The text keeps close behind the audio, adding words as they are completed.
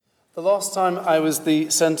The last time I was the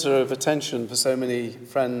centre of attention for so many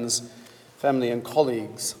friends, family and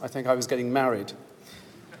colleagues, I think I was getting married.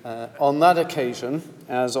 On that occasion,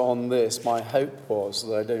 as on this, my hope was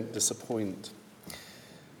that I don't disappoint.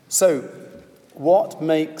 So, what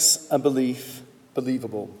makes a belief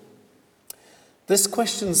believable? This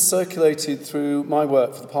question circulated through my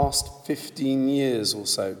work for the past 15 years or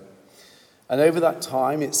so. And over that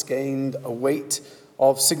time, it's gained a weight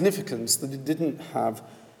of significance that it didn't have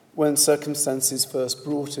when circumstances first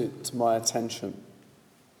brought it to my attention.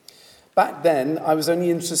 Back then, I was only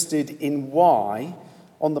interested in why,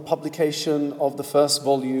 on the publication of the first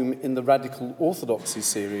volume in the Radical Orthodoxy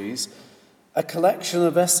series, a collection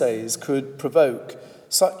of essays could provoke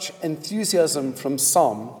such enthusiasm from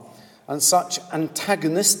some and such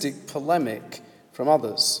antagonistic polemic from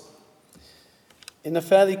others. In a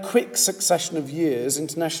fairly quick succession of years,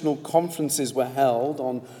 international conferences were held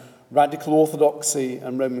on Radical Orthodoxy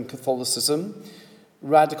and Roman Catholicism,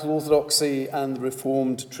 Radical Orthodoxy and the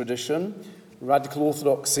Reformed tradition, Radical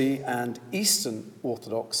Orthodoxy and Eastern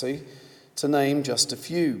Orthodoxy, to name just a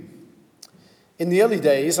few. In the early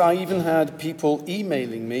days, I even had people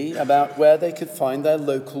emailing me about where they could find their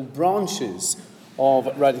local branches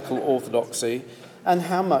of Radical Orthodoxy and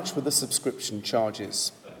how much were the subscription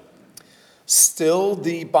charges. Still,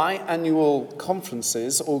 the biannual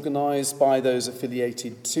conferences organised by those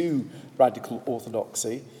affiliated to Radical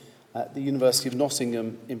Orthodoxy, at the University of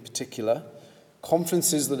Nottingham in particular,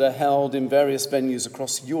 conferences that are held in various venues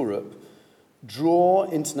across Europe, draw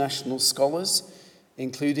international scholars,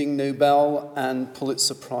 including Nobel and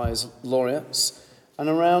Pulitzer Prize laureates, and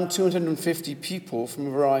around 250 people from a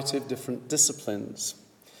variety of different disciplines.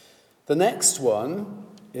 The next one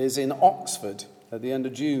is in Oxford at the end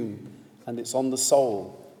of June, and it's on the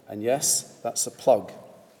Soul. And yes, that's a plug.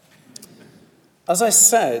 As I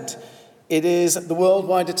said, it is the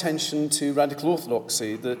worldwide attention to Radical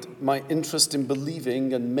Orthodoxy that my interest in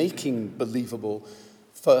believing and making believable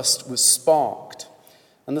first was sparked.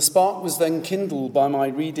 And the spark was then kindled by my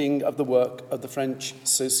reading of the work of the French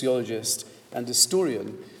sociologist and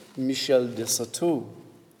historian Michel Desserteaux.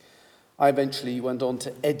 I eventually went on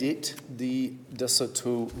to edit the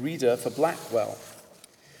Desserteaux reader for Blackwell.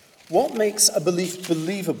 What makes a belief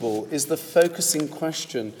believable is the focusing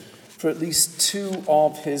question for at least two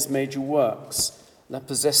of his major works, La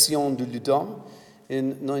Possession de Loudun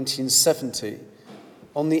in 1970,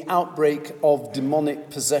 on the outbreak of demonic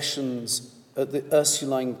possessions at the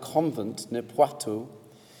Ursuline convent near Poitou,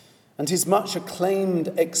 and his much acclaimed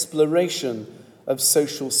exploration of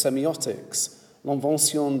social semiotics,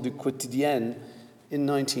 L'Invention du Quotidien, in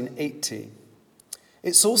 1980.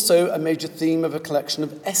 It's also a major theme of a collection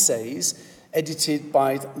of essays edited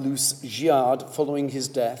by Luce Giard following his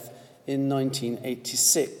death in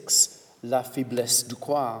 1986, La Faiblesse du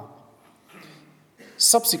Croire.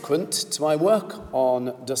 Subsequent to my work on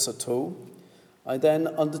Desserteaux, I then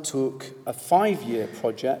undertook a 5-year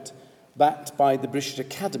project backed by the British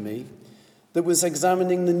Academy that was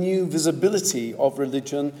examining the new visibility of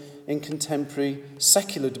religion in contemporary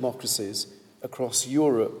secular democracies across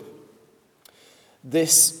Europe.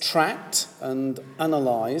 This tracked and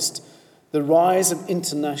analysed the rise of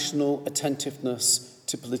international attentiveness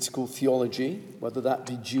to political theology, whether that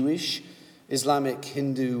be Jewish, Islamic,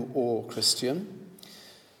 Hindu, or Christian,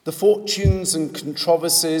 the fortunes and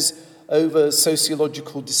controversies over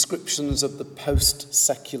sociological descriptions of the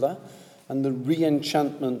post-secular and the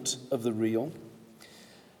re-enchantment of the real,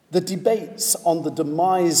 the debates on the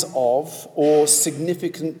demise of or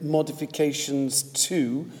significant modifications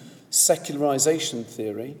to secularization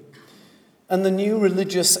theory, and the new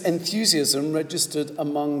religious enthusiasm registered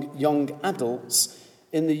among young adults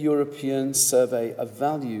in the European Survey of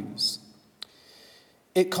Values.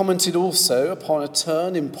 It commented also upon a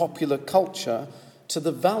turn in popular culture to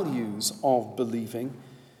the values of believing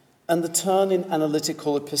and the turn in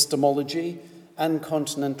analytical epistemology and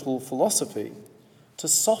continental philosophy to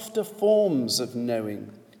softer forms of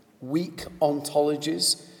knowing, weak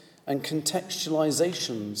ontologies, and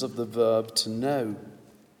contextualizations of the verb to know.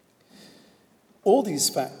 All these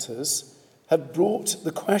factors have brought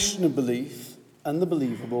the question of belief and the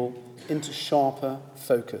believable into sharper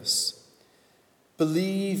focus.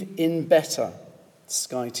 Believe in better,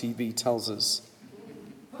 Sky TV tells us.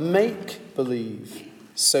 Make believe,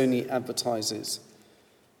 Sony advertises.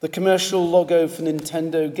 The commercial logo for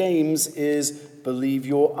Nintendo games is Believe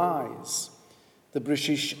Your Eyes. The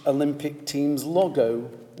British Olympic team's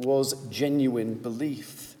logo was Genuine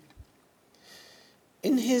Belief.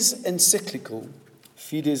 In his encyclical,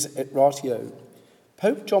 Fides et Ratio,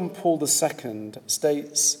 Pope John Paul II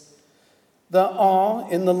states, "There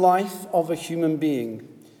are in the life of a human being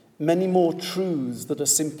many more truths that are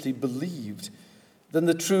simply believed than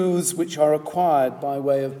the truths which are acquired by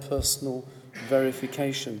way of personal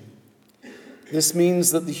verification. This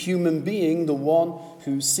means that the human being, the one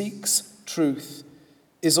who seeks truth,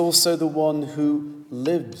 is also the one who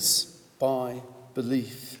lives by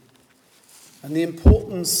belief. And the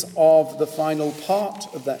importance of the final part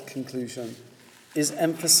of that conclusion is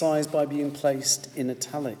emphasized by being placed in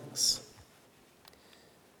italics.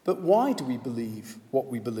 But why do we believe what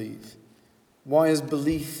we believe? Why is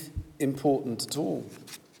belief important at all?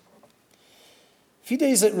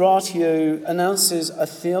 Fides et Ratio announces a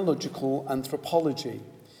theological anthropology,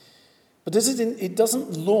 but it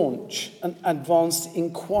doesn't launch an advanced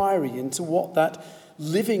inquiry into what that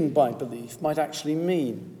living by belief might actually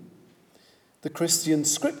mean. The Christian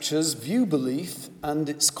scriptures view belief and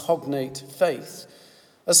its cognate faith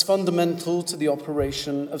as fundamental to the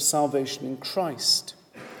operation of salvation in Christ.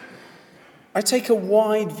 I take a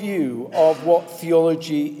wide view of what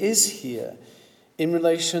theology is here in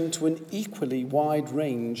relation to an equally wide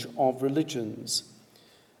range of religions.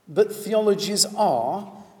 But theologies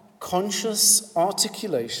are conscious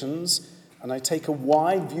articulations, and I take a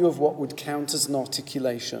wide view of what would count as an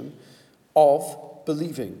articulation, of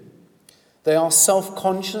believing. They are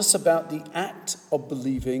self-conscious about the act of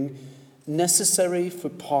believing necessary for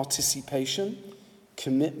participation,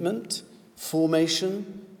 commitment,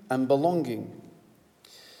 formation, and belonging.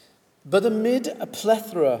 But amid a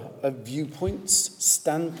plethora of viewpoints,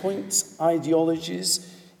 standpoints,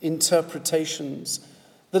 ideologies, interpretations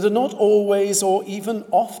that are not always or even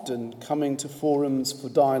often coming to forums for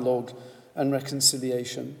dialogue and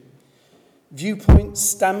reconciliation, viewpoints,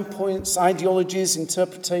 standpoints, ideologies,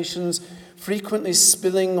 interpretations frequently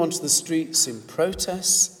spilling onto the streets in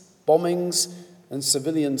protests, bombings, and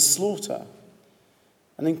civilian slaughter,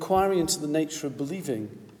 an inquiry into the nature of believing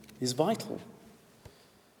is vital.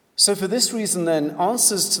 So for this reason, then,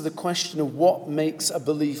 answers to the question of what makes a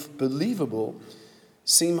belief believable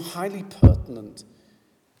seem highly pertinent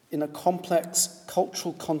in a complex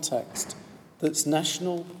cultural context that's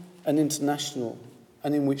national and international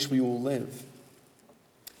and in which we all live.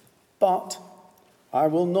 But I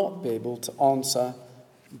will not be able to answer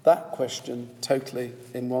that question totally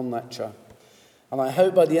in one lecture. And I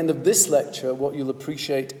hope by the end of this lecture, what you'll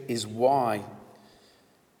appreciate is why.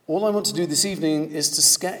 All I want to do this evening is to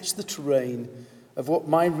sketch the terrain of what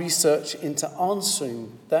my research into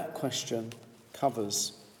answering that question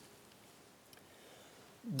covers.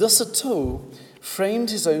 Dusserteau framed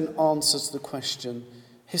his own answer to the question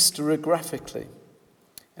historiographically,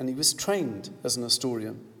 and he was trained as an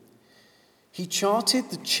historian. He charted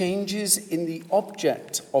the changes in the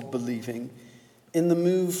object of believing in the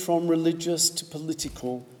move from religious to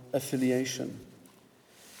political affiliation.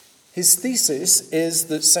 His thesis is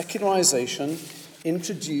that secularization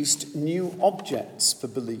introduced new objects for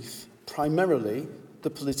belief, primarily the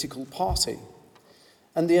political party,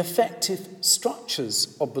 and the effective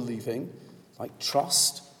structures of believing, like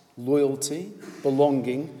trust, loyalty,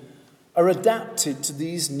 belonging, are adapted to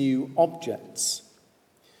these new objects.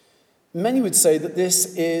 Many would say that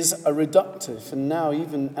this is a reductive and now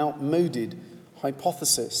even outmoded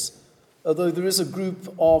hypothesis, although there is a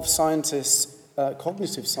group of scientists,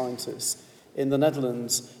 cognitive scientists in the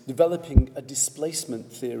Netherlands, developing a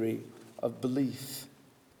displacement theory of belief.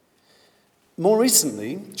 More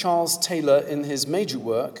recently, Charles Taylor, in his major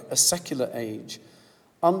work, A Secular Age,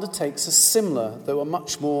 undertakes a similar, though a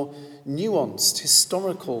much more nuanced,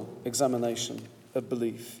 historical examination of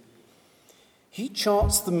belief. He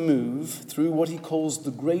charts the move through what he calls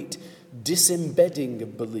the great disembedding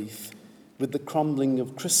of belief with the crumbling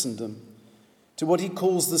of Christendom, to what he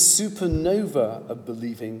calls the supernova of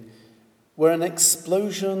believing, where an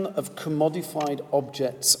explosion of commodified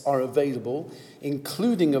objects are available,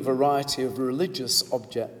 including a variety of religious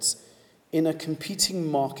objects, in a competing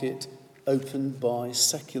market opened by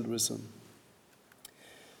secularism.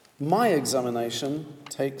 My examination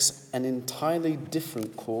takes an entirely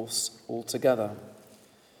different course altogether.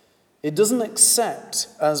 It doesn't accept,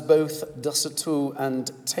 as both Dusserteau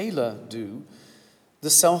and Taylor do,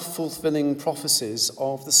 the self-fulfilling prophecies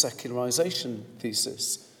of the secularization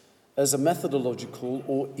thesis as a methodological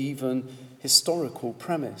or even historical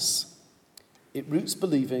premise. It roots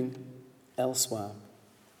believing elsewhere.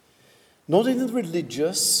 Not in the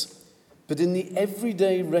religious, but in the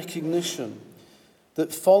everyday recognition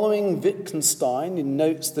that following Wittgenstein in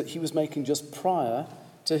notes that he was making just prior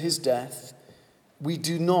to his death, we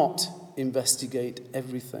do not investigate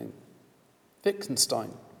everything.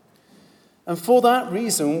 Wittgenstein. And for that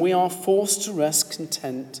reason, we are forced to rest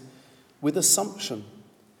content with assumption.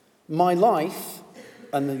 My life,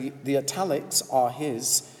 and the italics are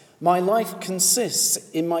his, My life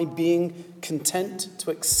consists in my being content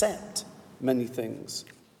to accept many things.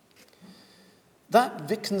 That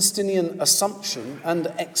Wittgensteinian assumption and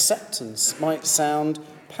acceptance might sound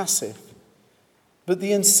passive, but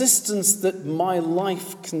the insistence that my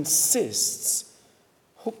life consists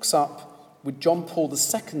hooks up with John Paul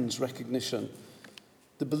II's recognition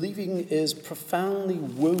that believing is profoundly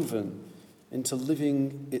woven into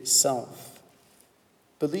living itself.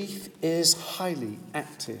 Belief is highly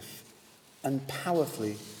active and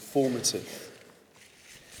powerfully formative.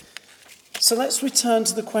 So let's return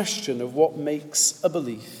to the question of what makes a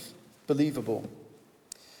belief believable.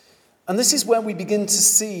 And this is where we begin to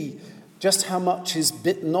see just how much is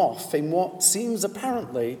bitten off in what seems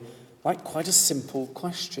apparently like quite a simple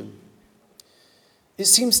question. It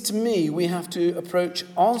seems to me we have to approach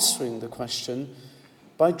answering the question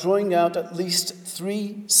by drawing out at least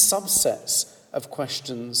 3 subsets of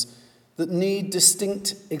questions that need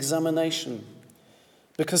distinct examination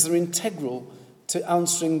because they're integral to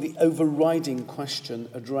answering the overriding question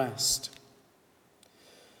addressed.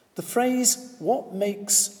 The phrase, what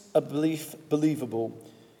makes a belief believable,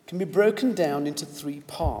 can be broken down into 3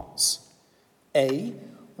 parts. A,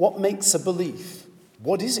 what makes a belief?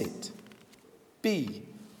 What is it? B,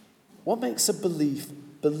 what makes a belief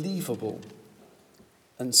believable?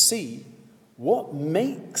 And C, what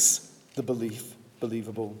makes the belief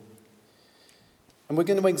believable? And we're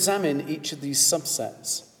going to examine each of these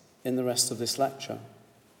subsets in the rest of this lecture.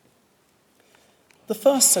 The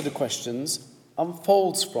first set of questions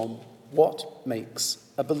unfolds from what makes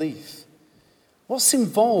a belief? What's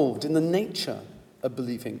involved in the nature of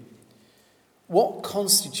believing? What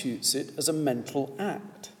constitutes it as a mental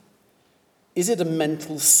act? Is it a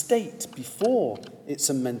mental state before it's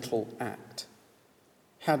a mental act?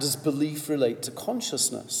 How does belief relate to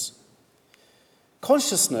consciousness?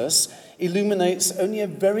 Consciousness illuminates only a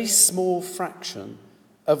very small fraction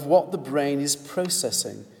of what the brain is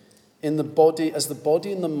processing in the body as the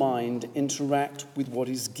body and the mind interact with what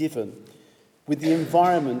is given, with the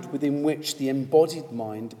environment within which the embodied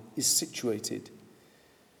mind is situated.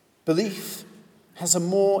 Belief has a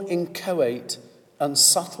more inchoate and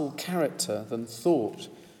subtle character than thought,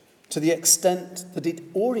 to the extent that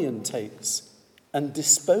it orientates and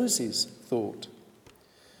disposes thought.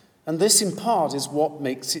 And this, in part, is what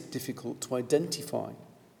makes it difficult to identify.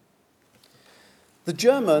 The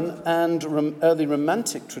German and early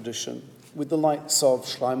Romantic tradition, with the likes of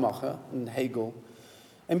Schleiermacher and Hegel,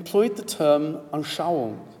 employed the term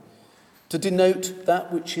Anschauung to denote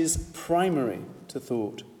that which is primary to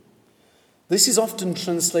thought. This is often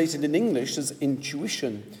translated in English as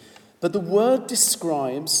intuition, but the word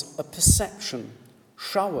describes a perception,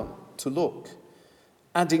 schauen, to look,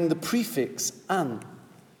 adding the prefix an,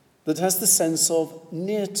 that has the sense of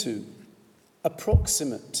near to,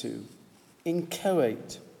 approximate to,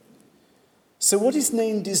 inchoate. So what is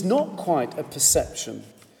named is not quite a perception,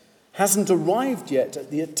 hasn't arrived yet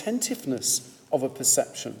at the attentiveness of a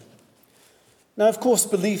perception. Now, of course,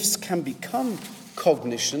 beliefs can become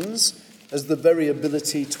cognitions, as the very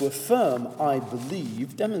ability to affirm I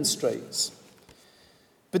believe demonstrates.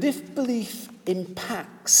 But if belief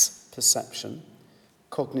impacts perception,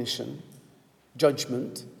 cognition,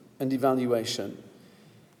 judgment, and evaluation,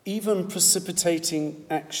 even precipitating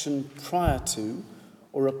action prior to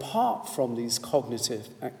or apart from these cognitive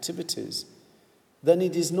activities, then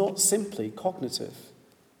it is not simply cognitive.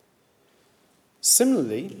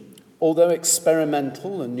 Similarly, although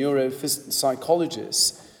experimental and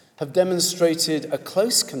neuropsychologists have demonstrated a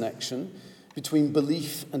close connection between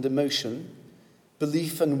belief and emotion,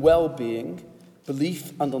 belief and well-being,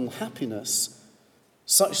 belief and unhappiness,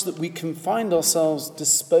 such that we can find ourselves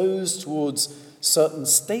disposed towards certain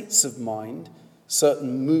states of mind,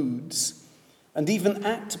 certain moods, and even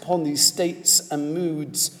act upon these states and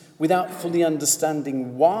moods without fully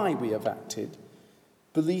understanding why we have acted,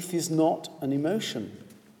 belief is not an emotion.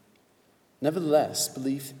 Nevertheless,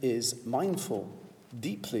 belief is mindful,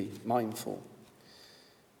 deeply mindful.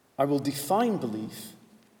 I will define belief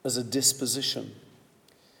as a disposition,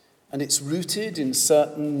 and it's rooted in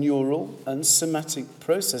certain neural and somatic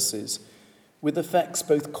processes with effects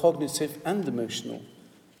both cognitive and emotional,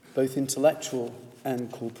 both intellectual and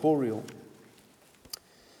corporeal.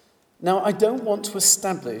 Now, I don't want to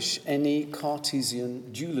establish any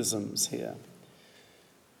Cartesian dualisms here.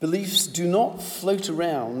 Beliefs do not float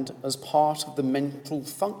around as part of the mental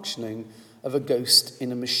functioning of a ghost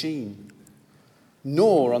in a machine.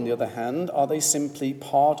 Nor, on the other hand, are they simply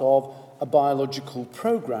part of a biological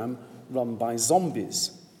program run by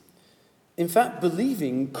zombies. In fact,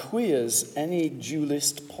 believing queers any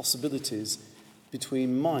dualist possibilities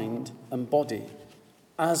between mind and body,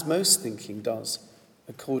 as most thinking does,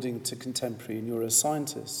 according to contemporary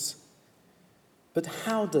neuroscientists. But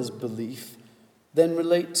how does belief then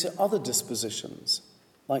relate to other dispositions,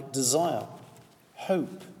 like desire,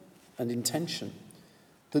 hope, and intention,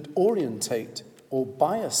 that orientate or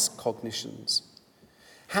bias cognitions?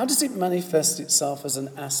 How does it manifest itself as an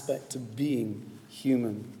aspect of being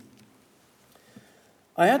human?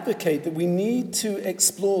 I advocate that we need to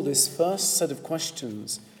explore this first set of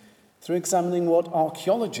questions through examining what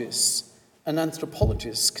archaeologists and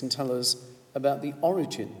anthropologists can tell us about the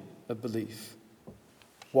origin of belief.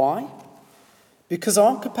 Why? Because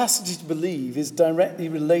our capacity to believe is directly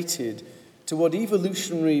related to what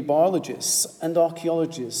evolutionary biologists and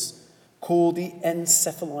archaeologists call the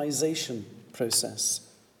encephalization process,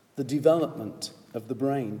 the development of the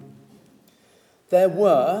brain. There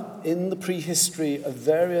were, in the prehistory of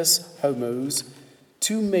various homos,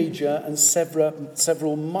 two major and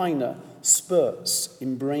several minor spurts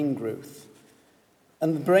in brain growth.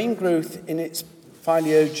 And the brain growth in its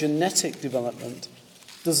phylogenetic development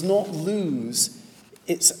does not lose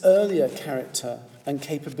its earlier character and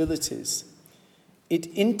capabilities. It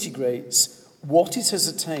integrates what it has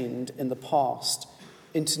attained in the past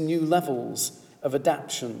into new levels of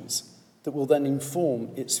adaptations that will then inform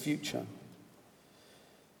its future.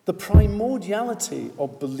 The primordiality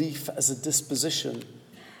of belief as a disposition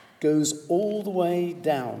goes all the way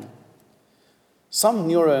down. Some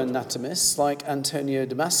neuroanatomists, like Antonio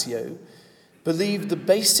Damasio, believe the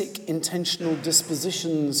basic intentional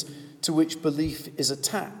dispositions to which belief is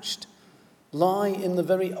attached lie in the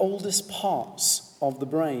very oldest parts of the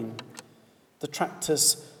brain, the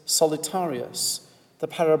tractus solitarius, the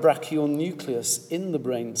parabrachial nucleus in the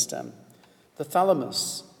brainstem, the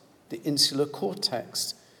thalamus, the insular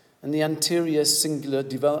cortex, and the anterior cingulate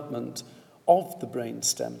development of the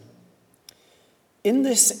brainstem. In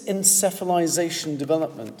this encephalization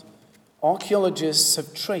development, archaeologists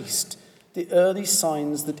have traced the early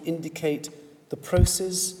signs that indicate the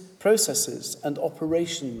processes and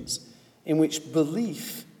operations in which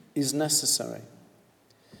belief is necessary.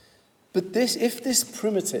 But if this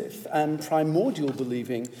primitive and primordial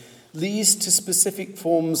believing leads to specific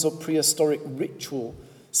forms of prehistoric ritual,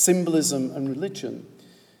 symbolism, and religion,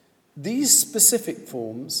 these specific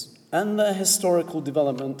forms and their historical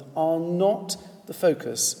development are not the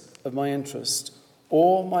focus of my interest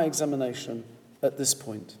or my examination at this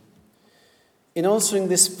point. In answering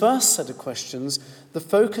this first set of questions, the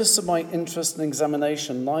focus of my interest and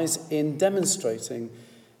examination lies in demonstrating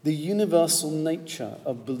the universal nature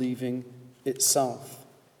of believing itself.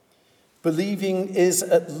 Believing is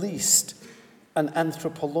at least an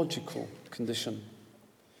anthropological condition.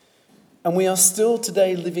 And we are still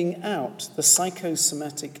today living out the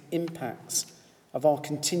psychosomatic impacts of our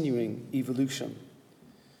continuing evolution.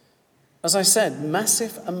 As I said,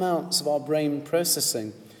 massive amounts of our brain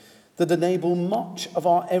processing that enable much of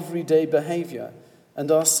our everyday behavior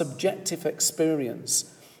and our subjective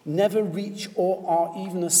experience never reach or are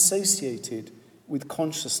even associated with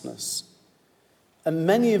consciousness. And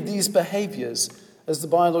many of these behaviors, as the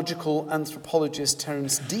biological anthropologist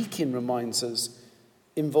Terence Deakin reminds us,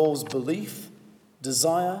 involves belief,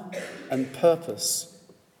 desire, and purpose.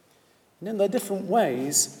 And in their different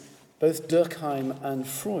ways, both Durkheim and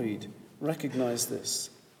Freud recognize this.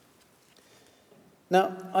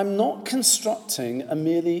 Now, I'm not constructing a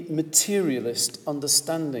merely materialist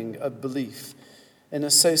understanding of belief in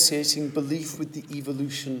associating belief with the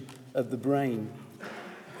evolution of the brain.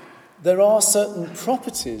 There are certain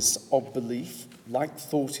properties of belief, like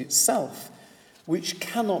thought itself, which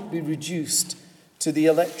cannot be reduced to the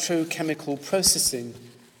electrochemical processing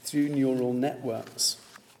through neural networks.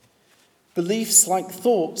 Beliefs, like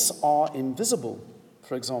thoughts, are invisible,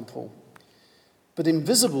 for example. But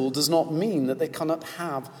invisible does not mean that they cannot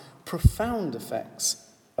have profound effects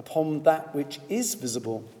upon that which is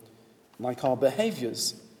visible, like our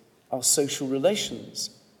behaviors, our social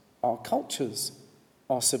relations, our cultures,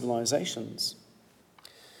 our civilizations.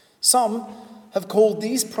 Some have called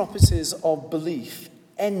these properties of belief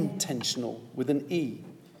intentional with an E,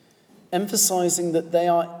 emphasizing that they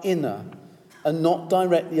are inner and not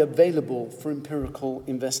directly available for empirical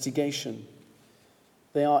investigation.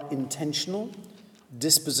 They are intentional,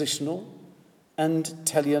 dispositional, and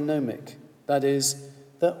teleonomic. That is,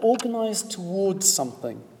 they're organized towards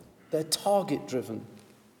something. They're target-driven.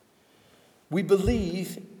 We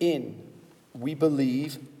believe in, we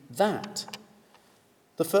believe that.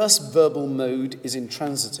 The first verbal mode is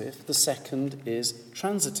intransitive, the second is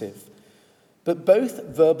transitive. But both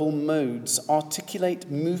verbal modes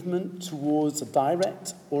articulate movement towards a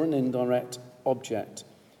direct or an indirect object.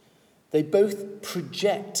 They both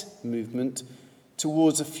project movement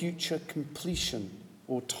towards a future completion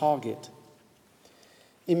or target.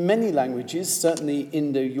 In many languages, certainly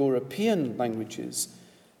Indo-European languages,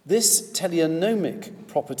 this teleonomic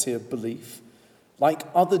property of belief, like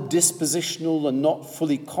other dispositional and not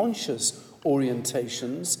fully conscious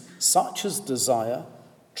orientations, such as desire,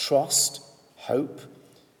 trust, hope,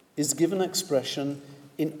 is given expression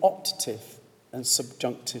in optative and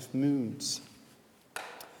subjunctive moods.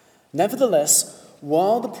 Nevertheless,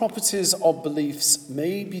 while the properties of beliefs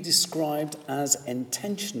may be described as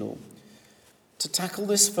intentional, to tackle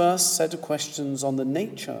this first set of questions on the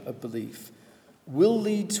nature of belief will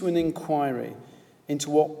lead to an inquiry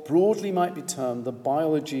into what broadly might be termed the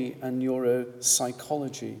biology and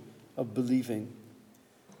neuropsychology of believing.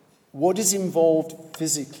 What is involved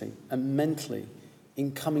physically and mentally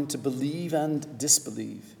in coming to believe and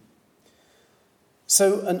disbelieve?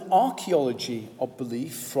 So an archaeology of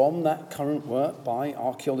belief from that current work by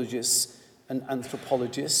archaeologists and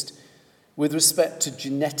anthropologists with respect to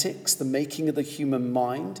genetics, the making of the human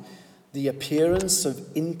mind, the appearance of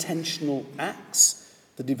intentional acts,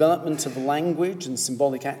 the development of language and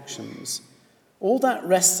symbolic actions, all that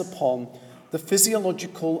rests upon the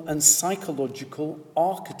physiological and psychological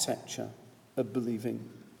architecture of believing.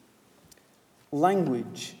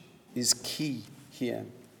 Language is key here.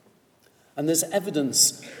 And there's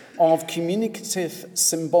evidence of communicative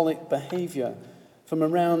symbolic behavior from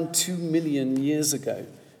around 2 million years ago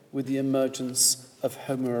with the emergence of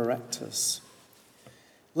Homo erectus.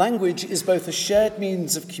 Language is both a shared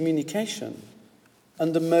means of communication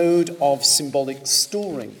and a mode of symbolic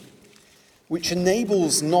storing, which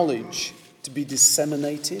enables knowledge to be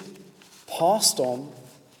disseminated, passed on,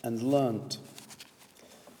 and learnt.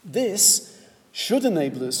 This should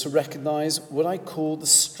enable us to recognize what I call the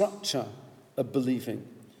structure of believing,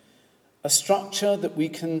 a structure that we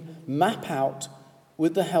can map out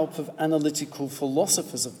with the help of analytical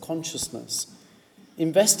philosophers of consciousness,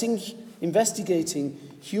 investigating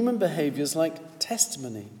human behaviors like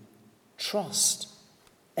testimony, trust,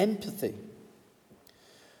 empathy.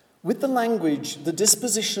 With the language, the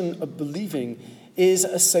disposition of believing is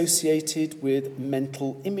associated with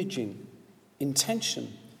mental imaging,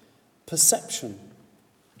 intention, perception,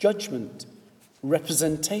 judgment,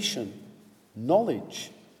 representation,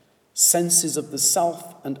 knowledge, senses of the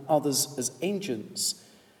self and others as agents,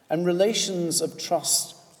 and relations of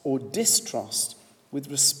trust or distrust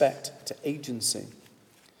with respect to agency.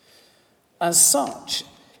 As such,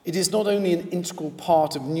 it is not only an integral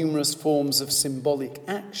part of numerous forms of symbolic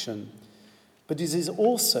action, but it is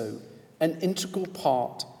also an integral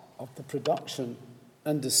part of the production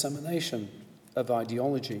and dissemination of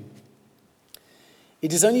ideology.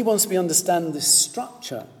 It is only once we understand this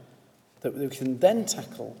structure that we can then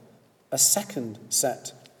tackle a second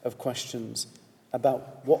set of questions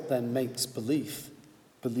about what then makes belief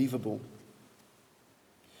believable.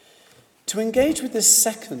 To engage with this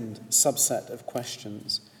second subset of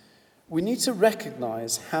questions, we need to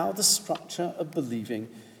recognize how the structure of believing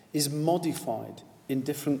is modified in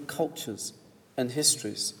different cultures and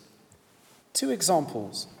histories. 2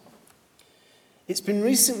 examples. It's been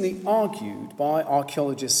recently argued by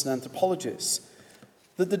archaeologists and anthropologists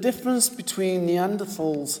that the difference between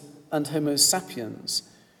Neanderthals and Homo sapiens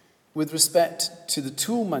with respect to the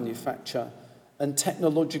tool manufacture and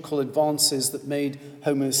technological advances that made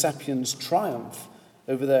Homo sapiens triumph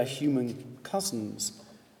over their human cousins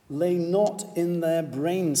lay not in their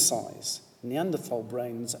brain size. Neanderthal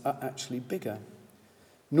brains are actually bigger,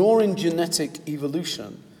 nor in genetic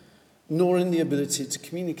evolution, nor in the ability to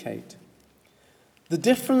communicate. The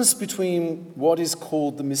difference between what is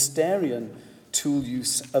called the Mysterian tool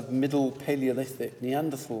use of Middle Paleolithic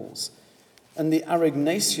Neanderthals and the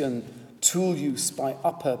Aurignacian tool use by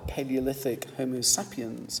Upper Paleolithic Homo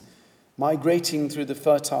sapiens, migrating through the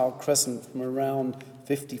Fertile Crescent from around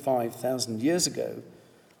 55,000 years ago,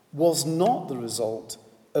 was not the result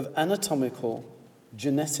of anatomical,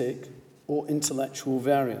 genetic, or intellectual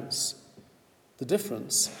variance. The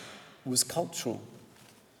difference was cultural.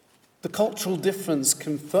 The cultural difference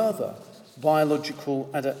can further biological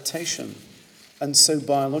adaptation and so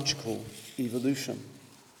biological evolution.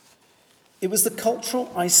 It was the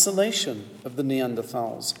cultural isolation of the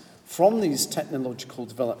Neanderthals from these technological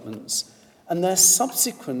developments and their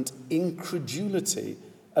subsequent incredulity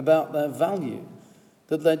about their value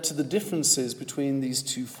that led to the differences between these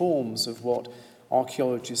 2 forms of what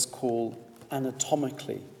archaeologists call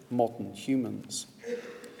anatomically modern humans.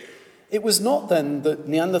 It was not then that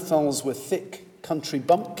Neanderthals were thick country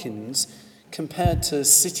bumpkins compared to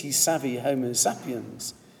city-savvy Homo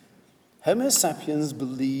sapiens. Homo sapiens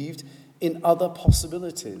believed in other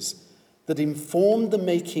possibilities that informed the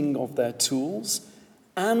making of their tools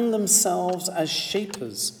and themselves as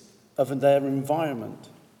shapers of their environment.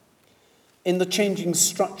 In the changing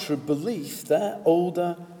structure of belief, their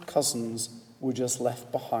older cousins were just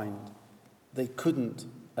left behind. They couldn't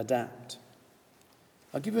adapt.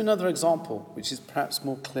 I'll give you another example, which is perhaps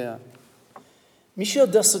more clear. Michel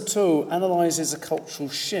Desserteau analyzes a cultural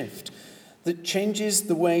shift that changes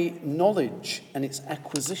the way knowledge and its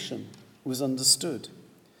acquisition was understood.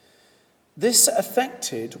 This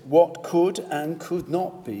affected what could and could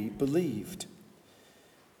not be believed.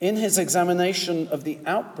 In his examination of the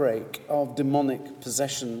outbreak of demonic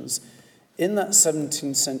possessions in that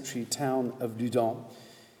 17th century town of Loudun,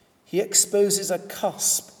 he exposes a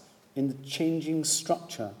cusp in the changing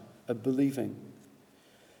structure of believing.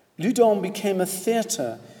 Loudun became a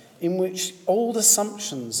theatre in which old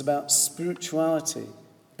assumptions about spirituality,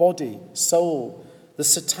 body, soul, the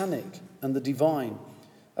satanic and the divine,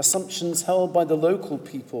 assumptions held by the local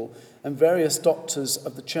people and various doctors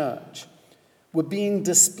of the church, were being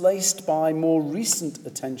displaced by more recent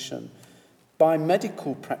attention by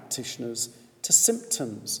medical practitioners to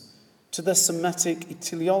symptoms, to their somatic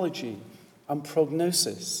etiology and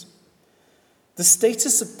prognosis. The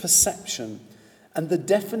status of perception and the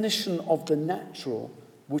definition of the natural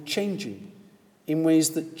were changing in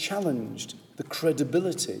ways that challenged the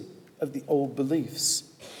credibility of the old beliefs.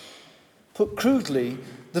 Put crudely,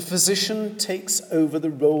 the physician takes over the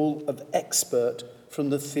role of expert from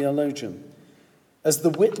the theologian, as the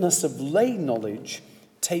witness of lay knowledge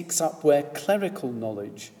takes up where clerical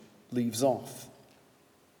knowledge leaves off.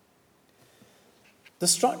 The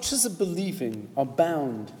structures of believing are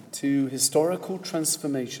bound to historical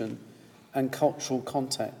transformation and cultural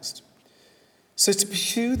context. So to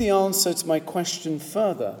pursue the answer to my question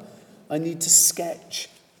further, I need to sketch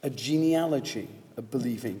a genealogy of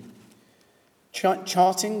believing,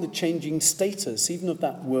 charting the changing status, even of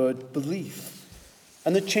that word belief,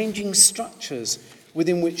 and the changing structures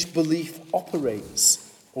within which belief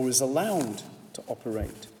operates or is allowed to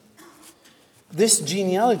operate. This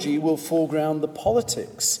genealogy will foreground the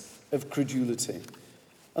politics of credulity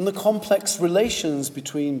and the complex relations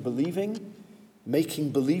between believing,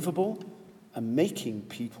 making believable, and making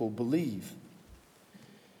people believe.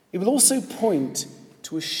 It will also point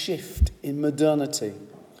to a shift in modernity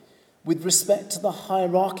with respect to the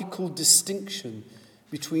hierarchical distinction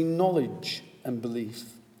between knowledge and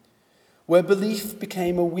belief, where belief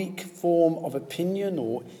became a weak form of opinion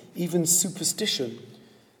or even superstition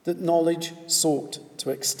that knowledge sought to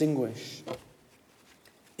extinguish.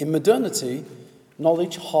 In modernity,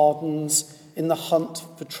 knowledge hardens in the hunt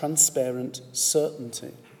for transparent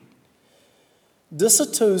certainty.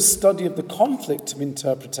 Desserteau's study of the conflict of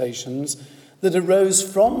interpretations that arose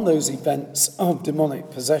from those events of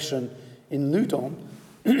demonic possession in Loudun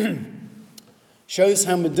shows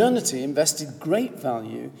how modernity invested great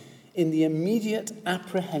value in the immediate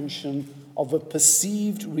apprehension of a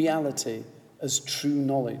perceived reality as true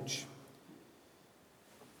knowledge.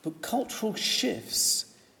 But cultural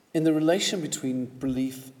shifts in the relation between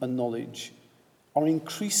belief and knowledge are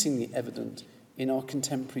increasingly evident in our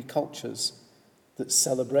contemporary cultures that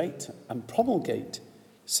celebrate and promulgate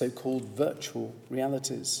so-called virtual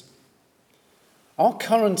realities. Our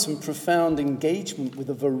current and profound engagement with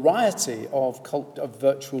a variety of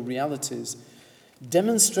virtual realities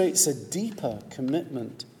demonstrates a deeper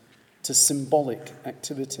commitment to symbolic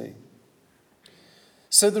activity.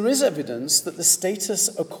 So there is evidence that the status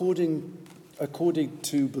according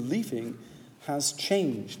to believing has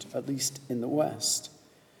changed, at least in the West.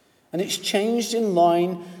 And it's changed in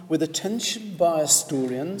line with attention by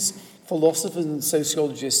historians, philosophers and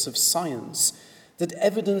sociologists of science that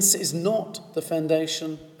evidence is not the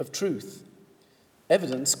foundation of truth.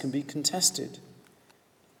 Evidence can be contested.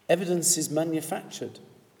 Evidence is manufactured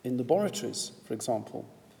in laboratories, for example.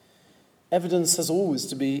 Evidence has always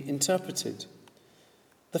to be interpreted.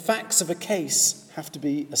 The facts of a case have to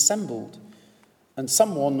be assembled, and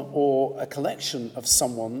someone or a collection of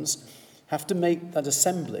someones have to make that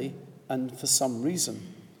assembly, and for some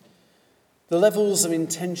reason. The levels of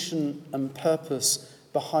intention and purpose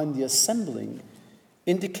behind the assembling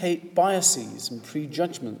indicate biases and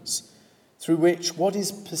prejudgments through which what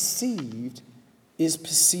is perceived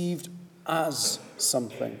as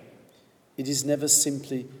something. It is never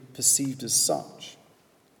simply perceived as such.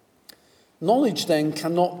 Knowledge, then,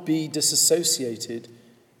 cannot be disassociated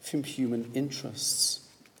from human interests.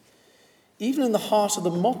 Even in the heart of the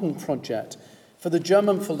modern project for the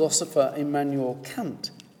German philosopher Immanuel Kant,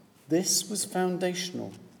 this was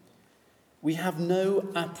foundational. We have no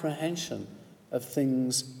apprehension of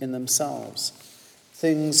things in themselves,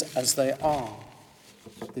 things as they are.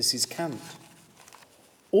 This is Kant.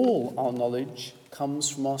 All our knowledge comes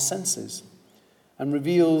from our senses and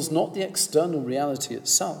reveals not the external reality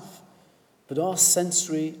itself, but our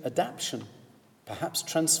sensory adaptation, perhaps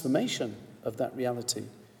transformation of that reality.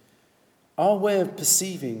 Our way of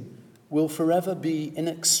perceiving will forever be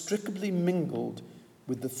inextricably mingled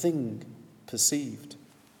with the thing perceived.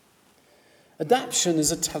 Adaptation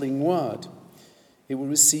is a telling word. It will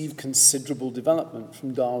receive considerable development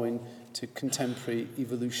from Darwin to contemporary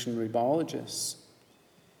evolutionary biologists.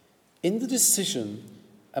 In the decision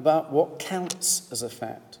about what counts as a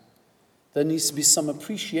fact, there needs to be some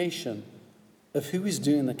appreciation of who is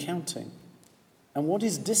doing the counting and what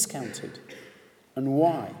is discounted and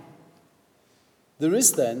why. There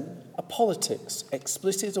is then a politics,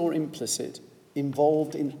 explicit or implicit,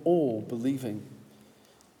 involved in all believing.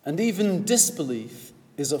 And even disbelief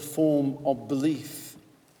is a form of belief.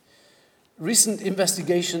 Recent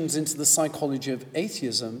investigations into the psychology of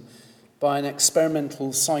atheism by an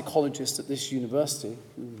experimental psychologist at this university,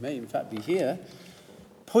 who may in fact be here,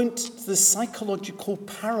 point to the psychological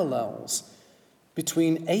parallels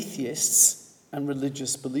between atheists and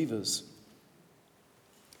religious believers.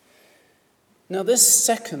 Now, this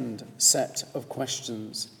second set of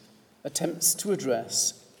questions attempts to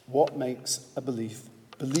address what makes a belief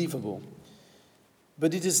believable,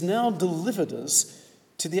 but it has now delivered us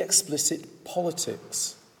to the explicit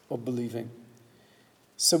politics of believing.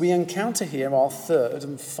 So we encounter here our third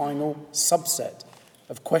and final subset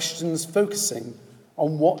of questions focusing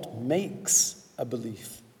on what makes a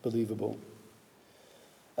belief believable.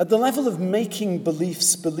 At the level of making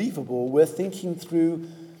beliefs believable, we're thinking through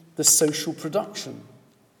the social production,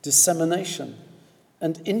 dissemination,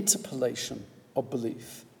 and interpolation of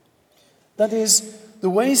belief. That is, the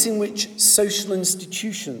ways in which social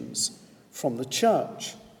institutions, from the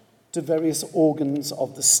church to various organs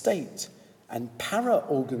of the state and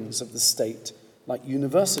para-organs of the state, like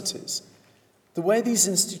universities, the way these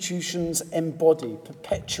institutions embody,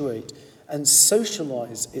 perpetuate, and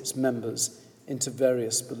socialize its members into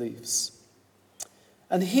various beliefs.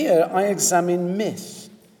 And here I examine myth.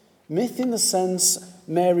 Myth in the sense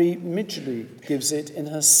Mary Midgley gives it in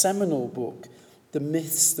her seminal book, The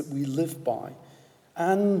Myths That We Live By,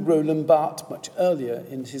 and Roland Barthes much earlier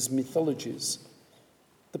in his mythologies.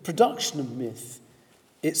 The production of myth,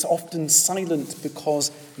 it's often silent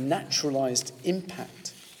because naturalized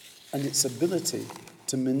impact and its ability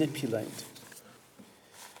to manipulate.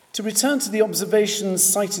 To return to the observations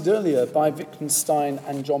cited earlier by Wittgenstein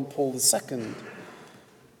and John Paul II,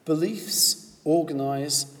 beliefs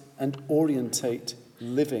organize and orientate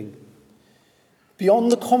living.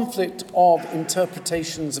 Beyond the conflict of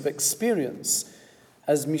interpretations of experience,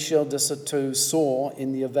 as Michel de Certeau saw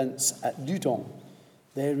in the events at Loudun,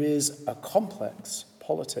 there is a complex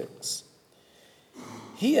politics.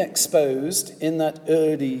 He exposed, in that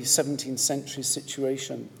early 17th century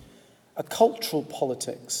situation, a cultural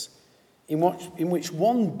politics in which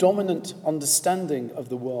one dominant understanding of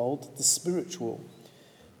the world, the spiritual,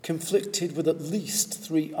 conflicted with at least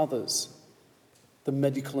three others: the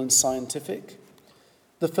medical and scientific,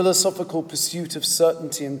 the philosophical pursuit of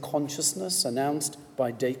certainty and consciousness announced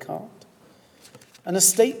by Descartes, and a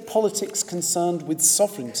state politics concerned with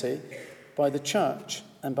sovereignty by the church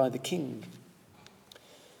and by the king.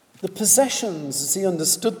 The possessions, as he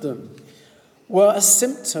understood them, were a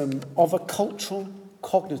symptom of a cultural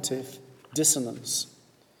cognitive dissonance.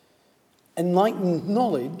 Enlightened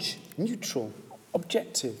knowledge, neutral,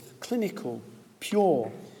 objective, clinical,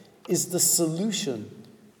 pure, is the solution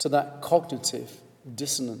to that cognitive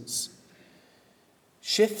dissonance.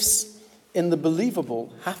 Shifts in the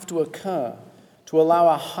believable have to occur to allow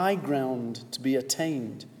a high ground to be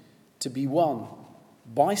attained, to be won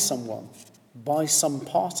by someone, by some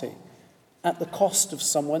party, at the cost of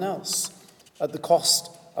someone else, at the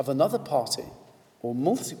cost of another party or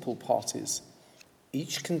multiple parties,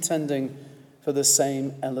 each contending for the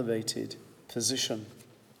same elevated position.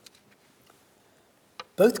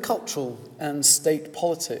 Both cultural and state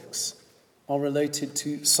politics are related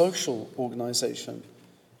to social organization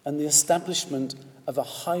and the establishment of a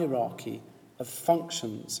hierarchy of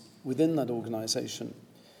functions within that organization.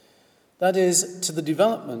 That is, to the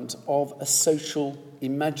development of a social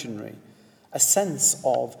imaginary, a sense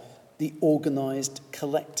of the organized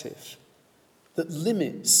collective that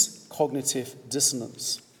limits cognitive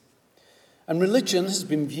dissonance. And religion has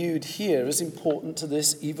been viewed here as important to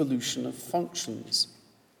this evolution of functions.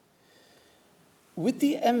 With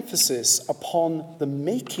the emphasis upon the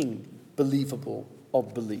making believable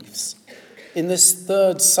of beliefs, in this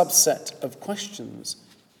third subset of questions,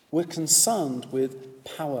 we're concerned with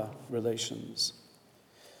power relations.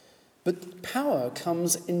 But power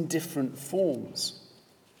comes in different forms.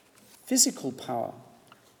 physical power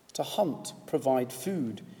to hunt, provide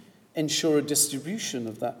food, ensure a distribution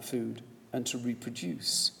of that food, and to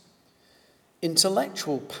reproduce.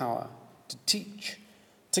 Intellectual power to teach,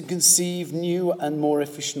 to conceive new and more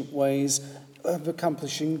efficient ways of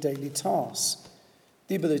accomplishing daily tasks.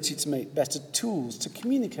 The ability to make better tools, to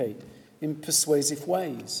communicate in persuasive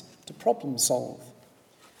ways, to problem solve.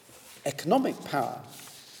 Economic power,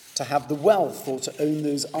 to have the wealth or to own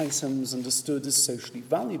those items understood as socially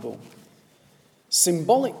valuable.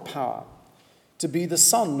 Symbolic power, to be the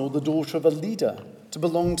son or the daughter of a leader, to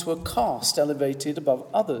belong to a caste elevated above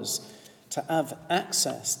others, to have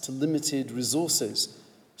access to limited resources,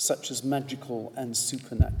 such as magical and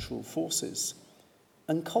supernatural forces.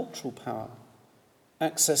 And cultural power,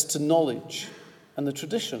 access to knowledge and the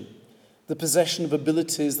tradition, the possession of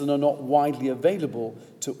abilities that are not widely available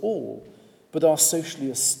to all, but are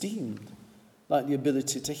socially esteemed, like the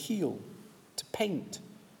ability to heal, to paint,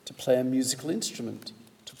 to play a musical instrument,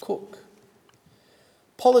 to cook.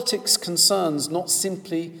 Politics concerns not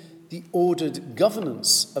simply the ordered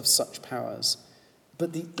governance of such powers,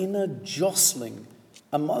 but the inner jostling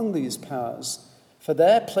among these powers for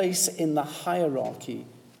their place in the hierarchy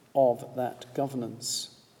of that governance.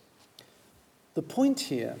 The point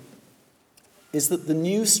here is that the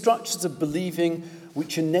new structures of believing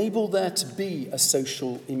which enable there to be a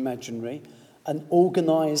social imaginary, an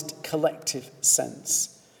organized collective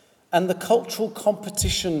sense, and the cultural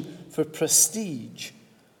competition for prestige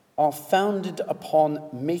are founded upon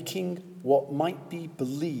making what might be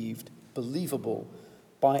believed believable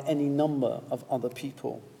by any number of other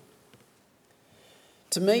people.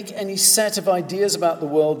 To make any set of ideas about the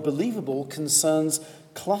world believable concerns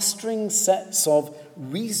clustering sets of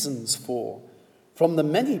reasons for, from the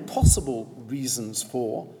many possible reasons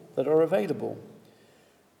for that are available,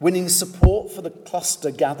 winning support for the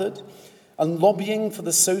cluster gathered, and lobbying for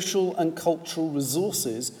the social and cultural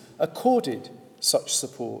resources accorded such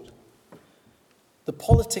support. The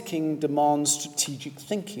politicking demands strategic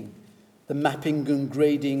thinking, the mapping and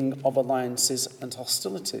grading of alliances and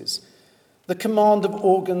hostilities, the command of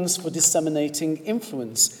organs for disseminating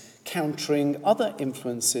influence, countering other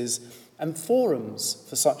influences, and forums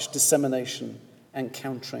for such dissemination and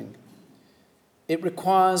countering. It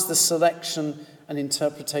requires the selection and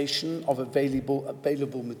interpretation of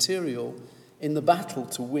available material in the battle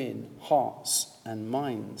to win hearts and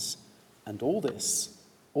minds. And all this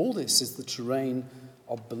is the terrain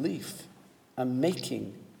of belief and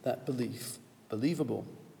making that belief believable.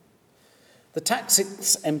 The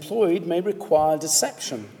tactics employed may require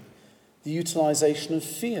deception, the utilization of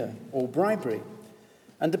fear or bribery,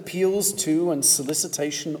 and appeals to and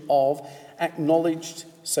solicitation of acknowledged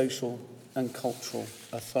social and cultural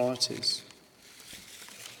authorities.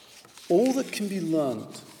 All that can be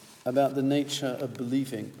learned about the nature of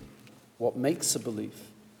believing, what makes a belief,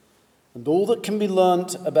 and all that can be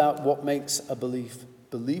learned about what makes a belief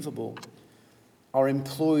believable are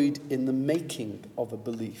employed in the making of a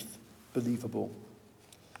belief believable.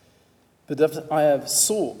 But as I have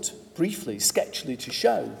sought briefly, sketchily to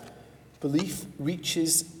show, belief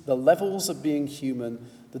reaches the levels of being human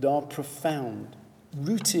that are profound,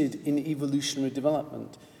 rooted in evolutionary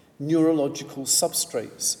development, neurological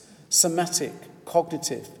substrates, somatic,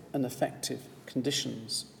 cognitive, and affective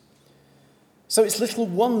conditions. So it's little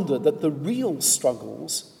wonder that the real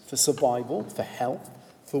struggles for survival, for health,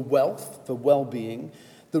 for wealth, for well-being,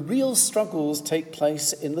 the real struggles take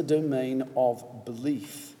place in the domain of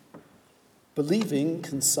belief. Believing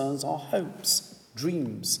concerns our hopes,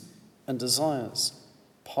 dreams, and desires,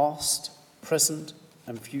 past, present,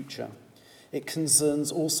 and future. It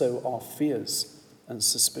concerns also our fears and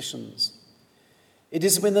suspicions. It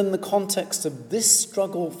is within the context of this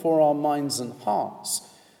struggle for our minds and hearts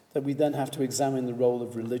that we then have to examine the role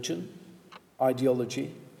of religion,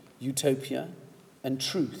 ideology, utopia, and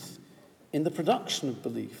truth in the production of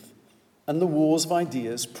belief and the wars of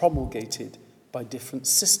ideas promulgated by different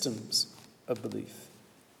systems of belief.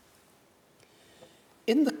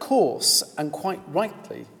 In the course, and quite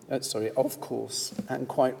rightly, of course, and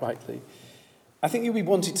quite rightly, I think you'll be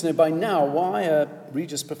wanting to know by now why a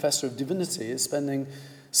Regius Professor of Divinity is spending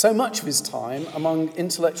so much of his time among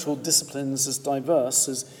intellectual disciplines as diverse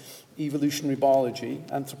as evolutionary biology,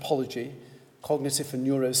 anthropology, cognitive and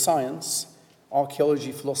neuroscience,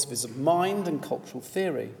 archaeology, philosophies of mind, and cultural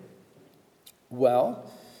theory. Well,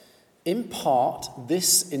 in part,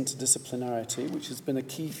 this interdisciplinarity, which has been a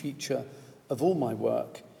key feature of all my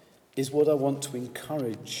work, is what I want to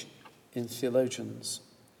encourage in theologians.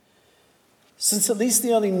 Since at least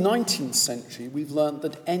the early 19th century, we've learnt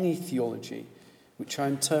that any theology, which I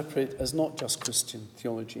interpret as not just Christian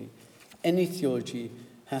theology, any theology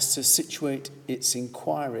has to situate its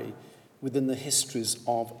inquiry within the histories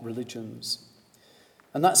of religions.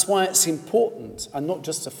 And that's why it's important, and not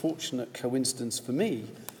just a fortunate coincidence for me,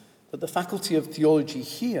 that the Faculty of Theology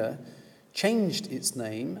here changed its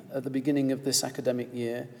name at the beginning of this academic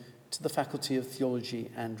year to the Faculty of Theology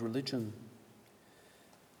and Religion.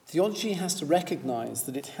 Theology has to recognize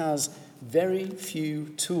that it has very few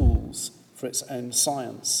tools for its own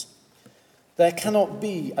science. There cannot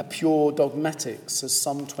be a pure dogmatics, as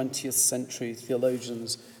some 20th century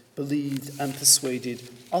theologians believed and persuaded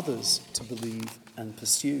others to believe and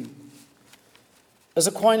pursue. As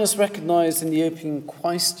Aquinas recognized in the opening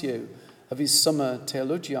quaestio of his Summa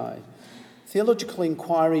Theologiae, theological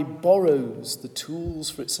inquiry borrows the tools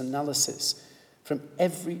for its analysis from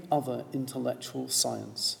every other intellectual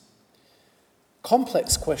science.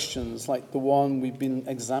 Complex questions like the one we've been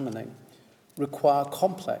examining require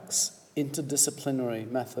complex interdisciplinary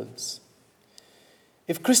methods.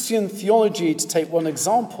 If Christian theology, to take one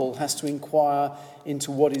example, has to inquire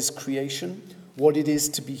into what is creation, what it is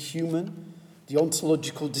to be human, the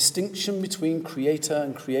ontological distinction between creator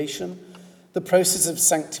and creation, the process of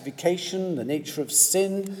sanctification, the nature of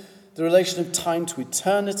sin, the relation of time to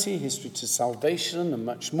eternity, history to salvation, and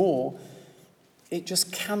much more, it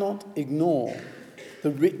just cannot ignore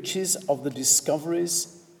the riches of the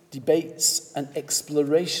discoveries, debates, and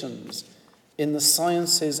explorations in the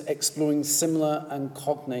sciences exploring similar and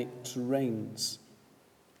cognate terrains.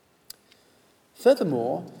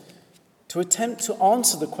 Furthermore, to attempt to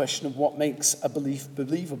answer the question of what makes a belief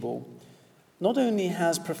believable not only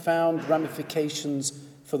has profound ramifications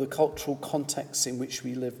for the cultural context in which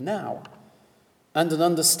we live now, and an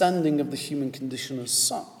understanding of the human condition as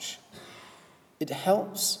such, it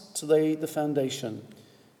helps to lay the foundation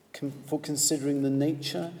for considering the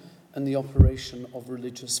nature and the operation of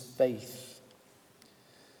religious faith.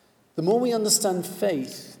 The more we understand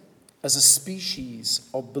faith as a species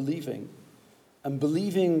of believing, and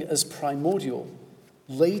believing as primordial,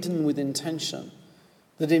 laden with intention,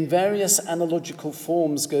 that in various analogical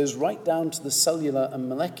forms goes right down to the cellular and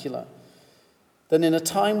molecular, then in a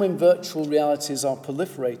time when virtual realities are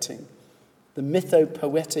proliferating, the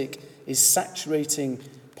mythopoetic is saturating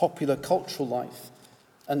popular cultural life,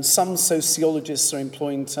 and some sociologists are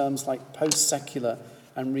employing terms like post-secular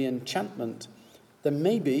and re-enchantment, then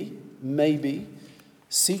maybe,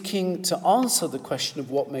 seeking to answer the question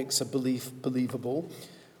of what makes a belief believable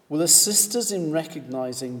will assist us in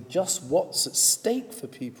recognizing just what's at stake for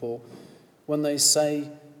people when they say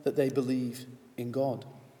that they believe in God.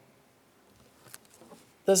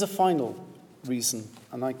 There's a final reason,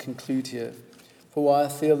 and I conclude here, for why a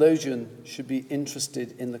theologian should be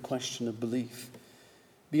interested in the question of belief,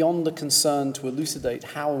 beyond the concern to elucidate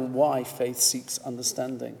how and why faith seeks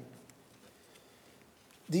understanding.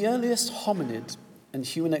 The earliest hominid and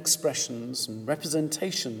human expressions and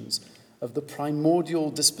representations of the primordial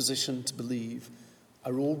disposition to believe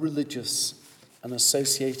are all religious and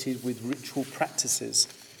associated with ritual practices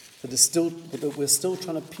that we're still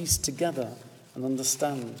trying to piece together and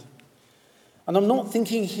understand. And I'm not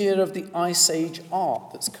thinking here of the Ice Age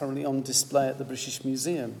art that's currently on display at the British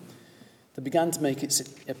Museum, that began to make its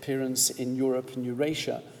appearance in Europe and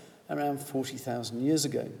Eurasia around 40,000 years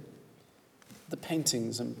ago. The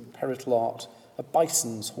paintings and parietal art of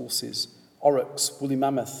bisons, horses, aurochs, woolly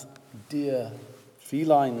mammoth, deer,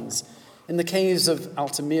 felines, in the caves of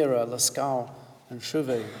Altamira, Lascaux, and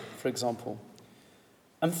Chauvet, for example.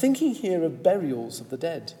 I'm thinking here of burials of the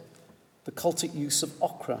dead, the cultic use of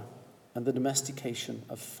ochre, and the domestication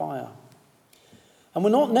of fire. And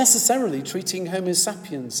we're not necessarily treating Homo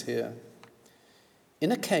sapiens here.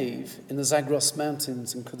 In a cave in the Zagros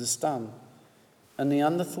Mountains in Kurdistan, a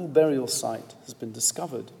Neanderthal burial site has been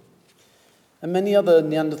discovered. And many other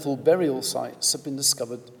Neanderthal burial sites have been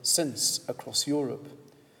discovered since across Europe,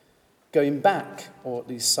 going back, or at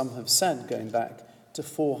least some have said going back, to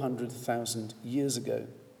 400,000 years ago.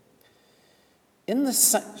 In the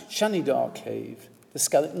Shanidar cave, the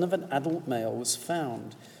skeleton of an adult male was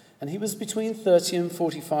found, and he was between 30 and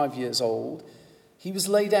 45 years old. He was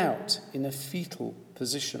laid out in a fetal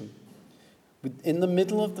position, in the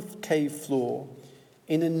middle of the cave floor,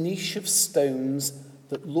 in a niche of stones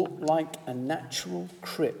that looked like a natural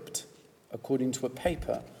crypt, according to a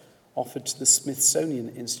paper offered to the Smithsonian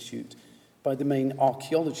Institute by the main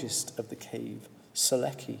archaeologist of the cave,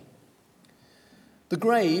 Selecki. The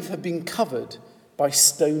grave had been covered by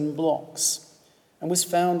stone blocks and was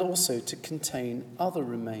found also to contain other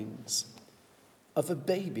remains of a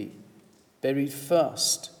baby buried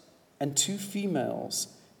first and two females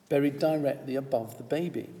buried directly above the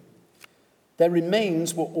baby. Their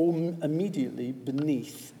remains were all immediately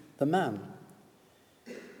beneath the man.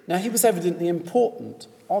 Now, he was evidently important,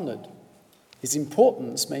 honoured. His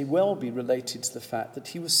importance may well be related to the fact that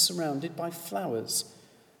he was surrounded by flowers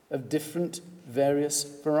of different various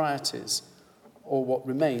varieties, or what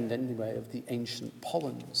remained anyway of the ancient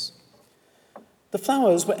pollens. The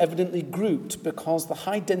flowers were evidently grouped because the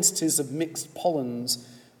high densities of mixed pollens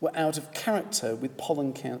were out of character with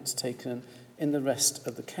pollen counts taken in the rest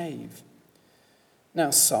of the cave. Now,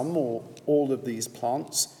 some or all of these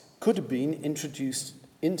plants could have been introduced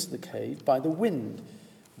into the cave by the wind,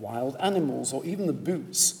 wild animals, or even the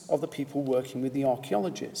boots of the people working with the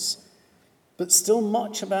archaeologists. But still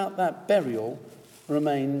much about that burial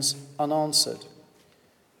remains unanswered.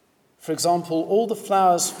 For example, all the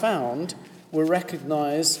flowers found were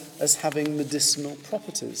recognized as having medicinal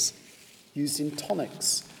properties, used in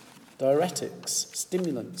tonics, diuretics,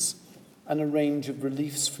 stimulants, and a range of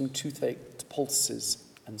reliefs from toothache to poultices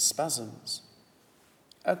and spasms.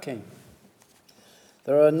 Okay.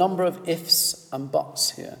 There are a number of ifs and buts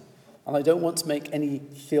here, and I don't want to make any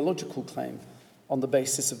theological claim on the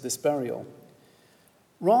basis of this burial.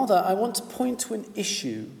 Rather, I want to point to an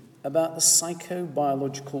issue about the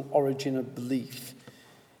psychobiological origin of belief,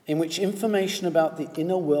 in which information about the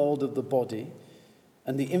inner world of the body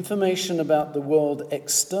and the information about the world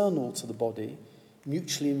external to the body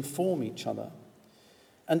mutually inform each other,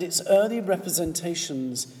 and its early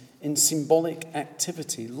representations in symbolic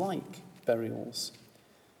activity like burials.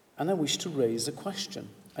 And I wish to raise a question,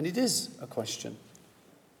 and it is a question,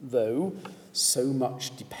 though so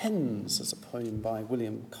much depends, as a poem by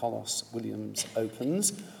William Carlos Williams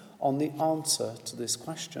opens, on the answer to this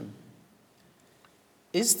question.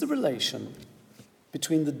 Is the relation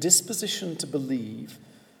between the disposition to believe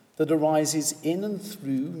that arises in and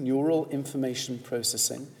through neural information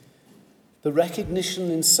processing, the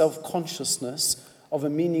recognition in self-consciousness of a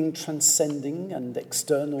meaning transcending and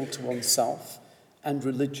external to oneself, and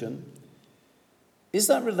religion, is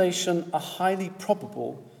that relation a highly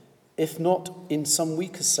probable, if not in some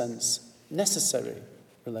weaker sense, necessary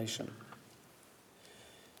relation?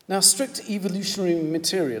 Now, strict evolutionary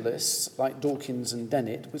materialists like Dawkins and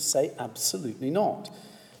Dennett would say absolutely not.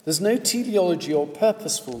 There's no teleology or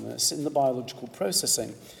purposefulness in the biological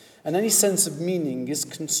processing, and any sense of meaning is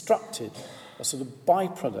constructed, a sort of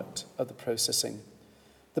byproduct of the processing.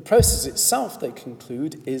 The process itself, they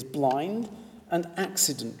conclude, is blind and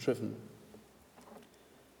accident-driven.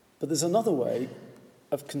 But there's another way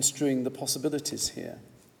of construing the possibilities here,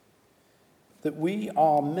 that we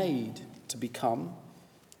are made to become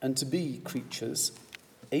and to be creatures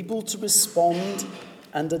able to respond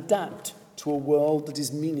and adapt to a world that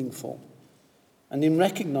is meaningful. And in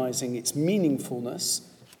recognizing its meaningfulness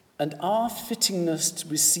and our fittingness to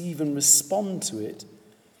receive and respond to it,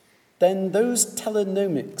 then those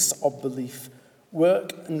telenomics of belief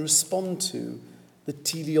work and respond to the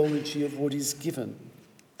teleology of what is given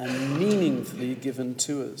and meaningfully given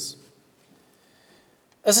to us.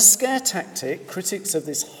 As a scare tactic, critics of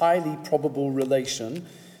this highly probable relation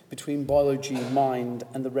between biology, mind,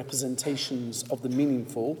 and the representations of the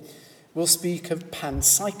meaningful will speak of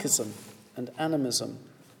panpsychism and animism.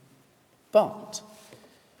 But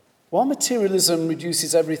while materialism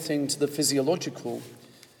reduces everything to the physiological,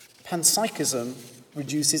 panpsychism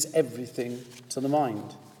reduces everything to the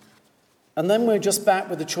mind. And then we're just back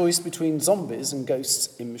with the choice between zombies and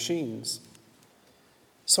ghosts in machines.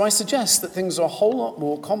 So I suggest that things are a whole lot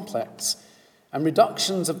more complex, and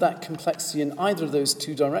reductions of that complexity in either of those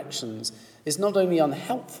two directions is not only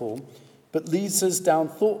unhelpful, but leads us down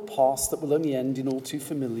thought paths that will only end in all too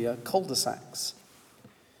familiar cul-de-sacs.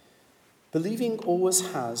 Believing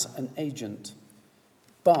always has an agent,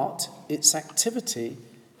 but its activity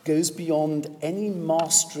goes beyond any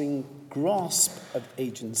mastering grasp of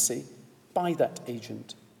agency by that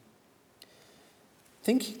agent.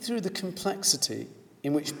 Thinking through the complexity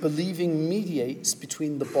in which believing mediates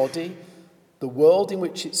between the body, the world in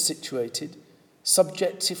which it's situated,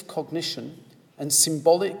 subjective cognition, and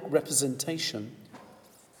symbolic representation,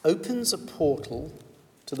 opens a portal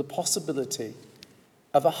to the possibility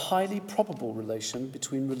of a highly probable relation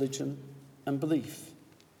between religion and belief.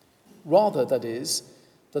 Rather, that is,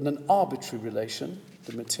 than an arbitrary relation,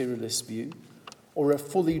 the materialist view, or a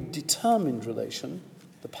fully determined relation,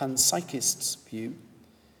 the panpsychist's view.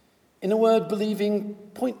 In a word, believing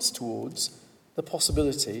points towards the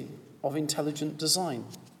possibility of intelligent design,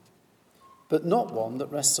 but not one that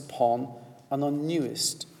rests upon an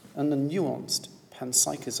unnuanced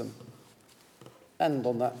panpsychism. And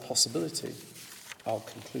on that possibility, I'll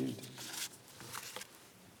conclude.